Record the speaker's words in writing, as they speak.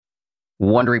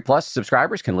Wondery Plus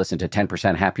subscribers can listen to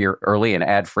 10% Happier early and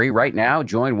ad-free right now.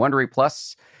 Join Wondery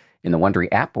Plus in the Wondery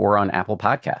app or on Apple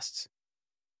Podcasts.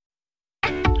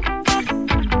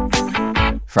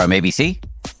 From ABC,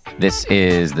 this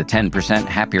is the 10%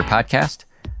 Happier podcast.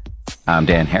 I'm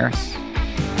Dan Harris.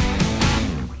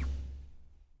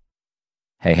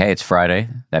 Hey, it's Friday.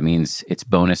 That means it's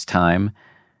bonus time.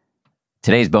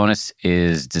 Today's bonus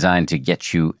is designed to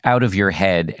get you out of your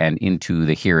head and into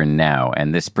the here and now.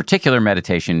 And this particular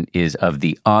meditation is of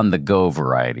the on-the-go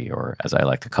variety, or as I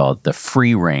like to call it, the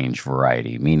free-range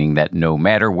variety, meaning that no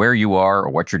matter where you are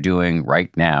or what you're doing right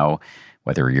now,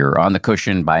 whether you're on the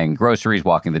cushion, buying groceries,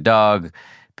 walking the dog,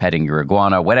 petting your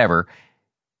iguana, whatever,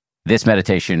 this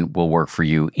meditation will work for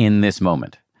you in this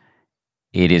moment.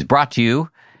 It is brought to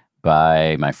you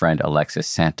by my friend Alexis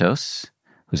Santos,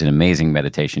 who's an amazing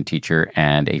meditation teacher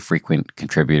and a frequent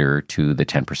contributor to the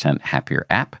 10% Happier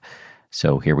app.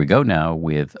 So here we go now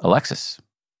with Alexis.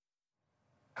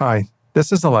 Hi, this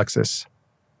is Alexis.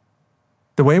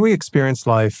 The way we experience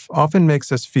life often makes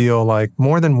us feel like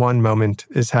more than one moment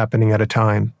is happening at a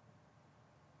time.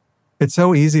 It's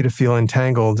so easy to feel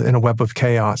entangled in a web of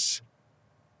chaos,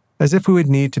 as if we would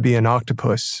need to be an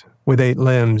octopus with 8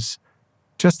 limbs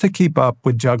just to keep up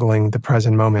with juggling the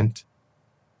present moment.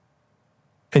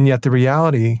 And yet the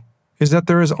reality is that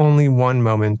there is only one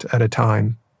moment at a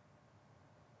time.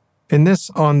 In this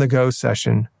on-the-go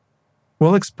session,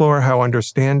 we'll explore how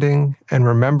understanding and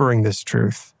remembering this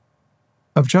truth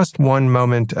of just one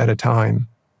moment at a time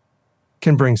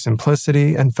can bring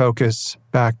simplicity and focus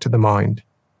back to the mind.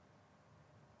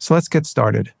 So let's get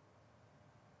started.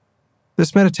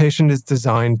 This meditation is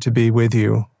designed to be with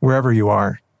you wherever you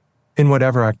are, in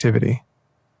whatever activity.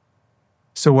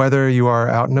 So whether you are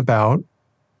out and about,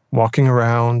 walking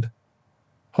around,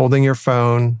 holding your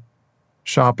phone,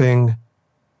 shopping,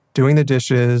 doing the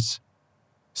dishes,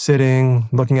 sitting,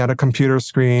 looking at a computer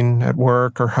screen at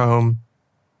work or home,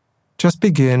 just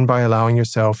begin by allowing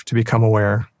yourself to become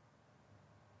aware.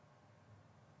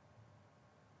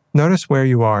 Notice where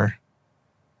you are,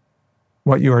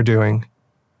 what you are doing.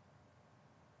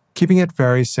 Keeping it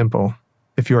very simple.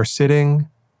 If you are sitting,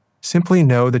 simply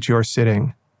know that you are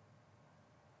sitting.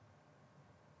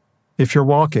 If you're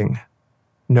walking,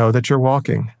 know that you're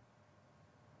walking.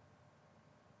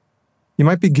 You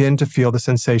might begin to feel the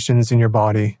sensations in your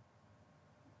body,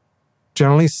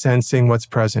 generally sensing what's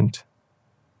present.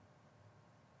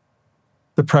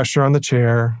 The pressure on the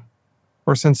chair,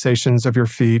 or sensations of your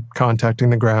feet contacting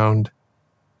the ground,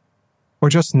 or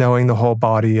just knowing the whole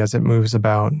body as it moves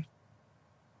about.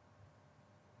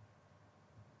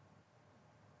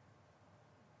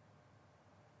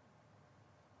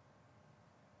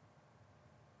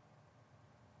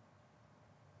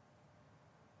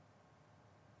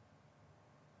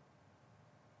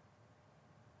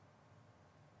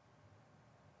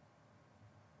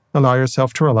 Allow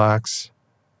yourself to relax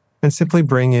and simply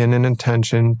bring in an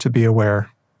intention to be aware.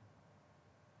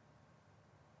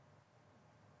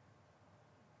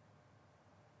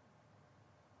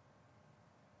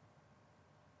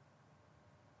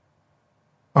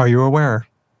 Are you aware?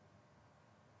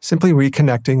 Simply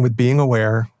reconnecting with being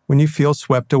aware when you feel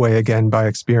swept away again by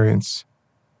experience.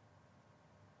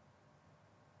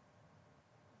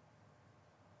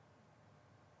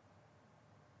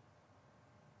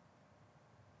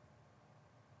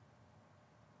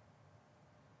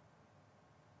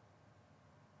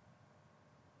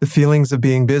 The feelings of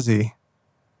being busy,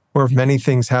 or of many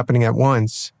things happening at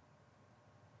once,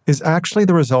 is actually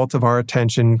the result of our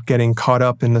attention getting caught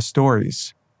up in the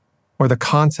stories, or the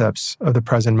concepts of the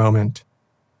present moment.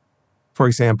 For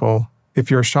example, if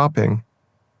you're shopping,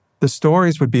 the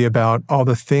stories would be about all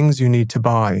the things you need to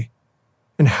buy,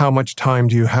 and how much time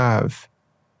do you have,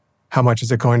 how much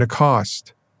is it going to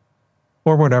cost,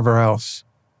 or whatever else.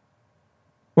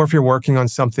 Or if you're working on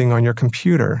something on your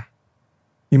computer,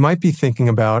 you might be thinking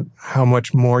about how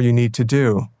much more you need to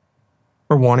do,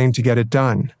 or wanting to get it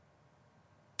done,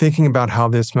 thinking about how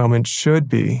this moment should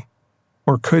be,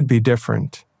 or could be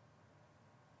different.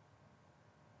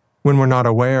 When we're not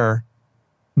aware,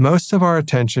 most of our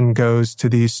attention goes to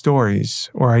these stories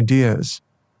or ideas,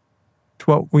 to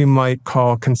what we might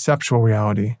call conceptual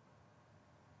reality.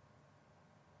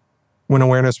 When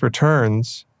awareness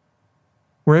returns,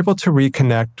 we're able to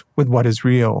reconnect with what is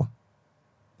real.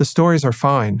 The stories are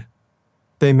fine.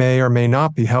 They may or may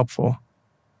not be helpful.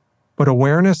 But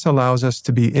awareness allows us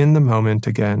to be in the moment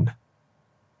again,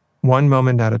 one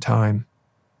moment at a time.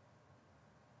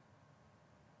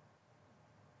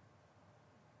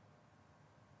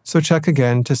 So check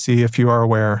again to see if you are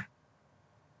aware.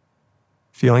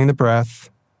 Feeling the breath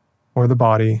or the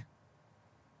body.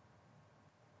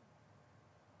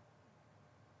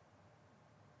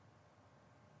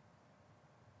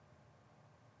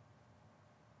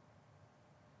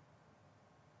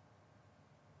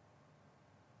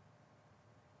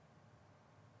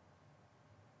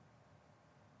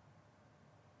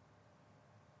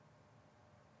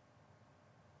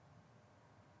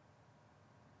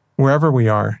 wherever we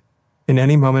are, in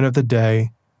any moment of the day,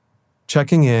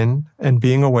 checking in and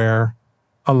being aware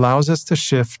allows us to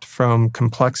shift from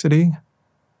complexity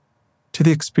to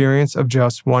the experience of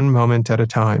just one moment at a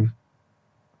time.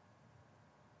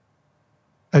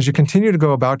 As you continue to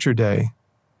go about your day,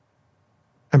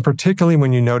 and particularly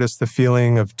when you notice the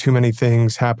feeling of too many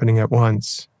things happening at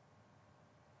once,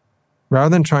 rather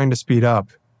than trying to speed up,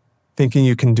 thinking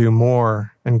you can do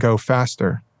more and go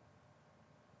faster,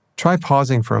 try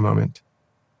pausing for a moment.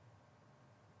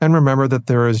 And remember that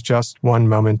there is just one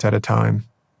moment at a time.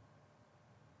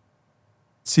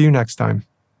 See you next time.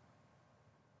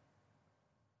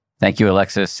 Thank you,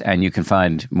 Alexis. And you can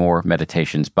find more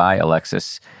meditations by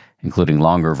Alexis, including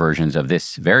longer versions of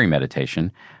this very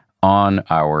meditation, on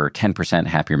our 10%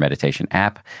 Happier Meditation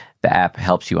app. The app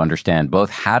helps you understand both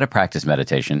how to practice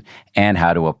meditation and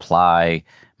how to apply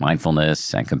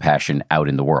mindfulness and compassion out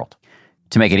in the world.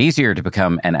 To make it easier to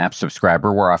become an app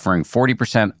subscriber, we're offering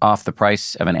 40% off the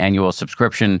price of an annual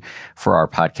subscription for our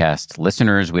podcast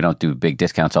listeners. We don't do big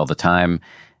discounts all the time.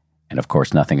 And of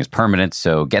course, nothing is permanent.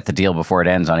 So get the deal before it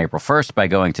ends on April 1st by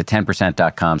going to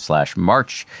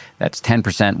 10%.com/March. That's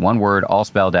 10%, one word, all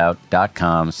spelled out,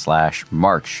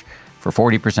 .com/March for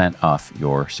 40% off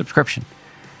your subscription.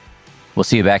 We'll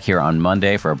see you back here on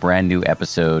Monday for a brand new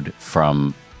episode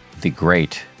from the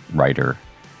great writer,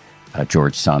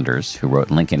 George Saunders, who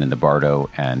wrote Lincoln in the Bardo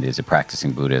and is a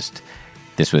practicing Buddhist.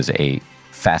 This was a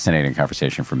fascinating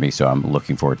conversation for me, so I'm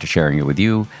looking forward to sharing it with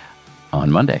you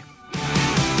on Monday.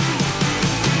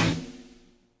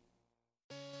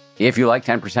 If you like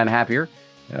 10% Happier,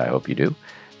 and I hope you do,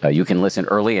 you can listen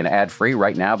early and ad-free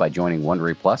right now by joining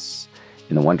Wondery Plus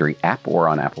in the Wondery app or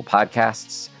on Apple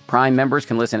Podcasts. Prime members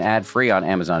can listen ad-free on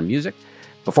Amazon Music.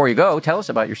 Before you go, tell us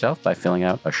about yourself by filling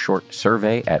out a short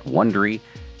survey at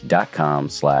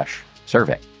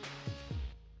Wondery.com/survey.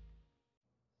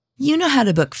 You know how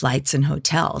to book flights and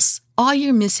hotels. All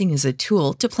you're missing is a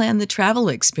tool to plan the travel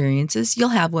experiences you'll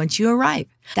have once you arrive.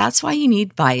 That's why you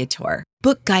need Viator.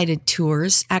 Book guided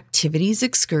tours, activities,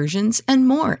 excursions, and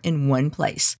more in one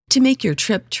place to make your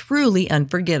trip truly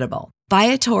unforgettable.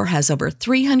 Viator has over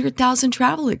 300,000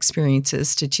 travel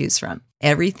experiences to choose from.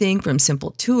 Everything from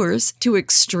simple tours to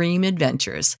extreme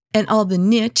adventures and all the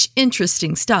niche,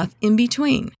 interesting stuff in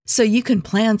between. So you can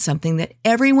plan something that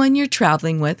everyone you're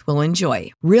traveling with will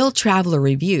enjoy. Real traveler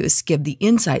reviews give the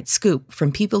inside scoop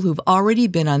from people who've already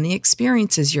been on the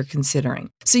experiences you're considering.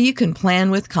 So you can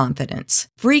plan with confidence.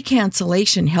 Free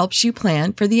cancellation helps you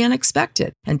plan for the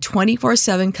unexpected. And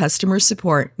 24/7 customer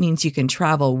support means you can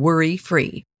travel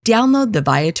worry-free. Download the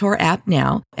Viator app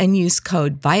now and use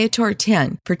code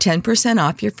Viator10 for 10%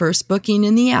 off your first booking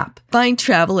in the app. Find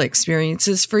travel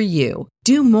experiences for you.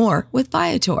 Do more with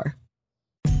Viator.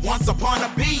 Once upon a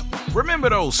beat. Remember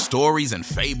those stories and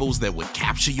fables that would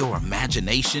capture your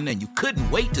imagination and you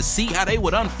couldn't wait to see how they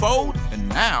would unfold? And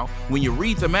now, when you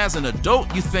read them as an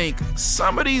adult, you think,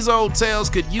 some of these old tales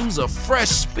could use a fresh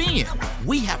spin.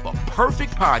 We have a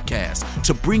perfect podcast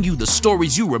to bring you the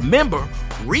stories you remember,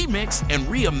 remix, and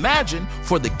reimagine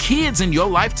for the kids in your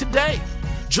life today.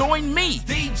 Join me,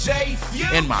 DJ Few,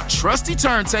 and my trusty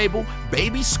turntable,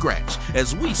 Baby Scratch,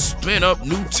 as we spin up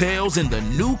new tales in the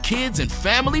New Kids and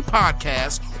Family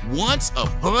podcast, Once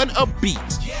Upon a Beat.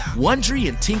 Wondery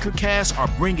and Tinkercast are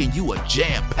bringing you a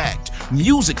jam-packed,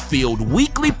 music-filled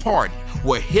weekly party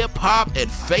where hip-hop and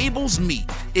fables meet.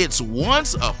 It's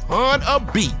Once Upon a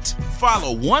Beat.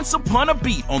 Follow Once Upon a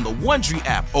Beat on the Wondery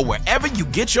app or wherever you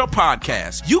get your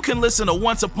podcasts. You can listen to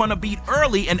Once Upon a Beat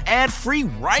early and ad-free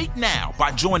right now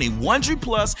by joining Wondery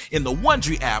Plus in the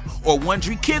Wondery app or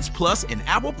Wondery Kids Plus in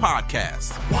Apple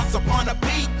Podcasts. Once Upon a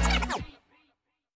Beat.